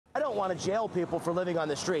don't want to jail people for living on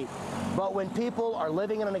the street. But when people are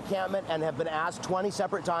living in an encampment and have been asked 20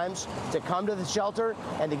 separate times to come to the shelter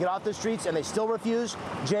and to get off the streets and they still refuse,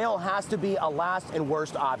 jail has to be a last and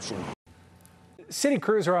worst option. City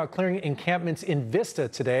crews are out clearing encampments in Vista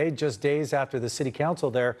today, just days after the city council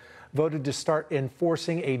there voted to start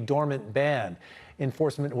enforcing a dormant ban.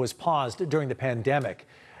 Enforcement was paused during the pandemic.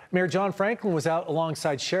 Mayor John Franklin was out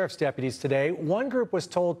alongside sheriff's deputies today. One group was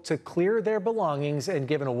told to clear their belongings and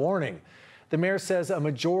given a warning. The mayor says a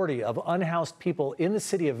majority of unhoused people in the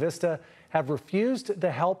city of Vista have refused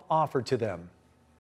the help offered to them.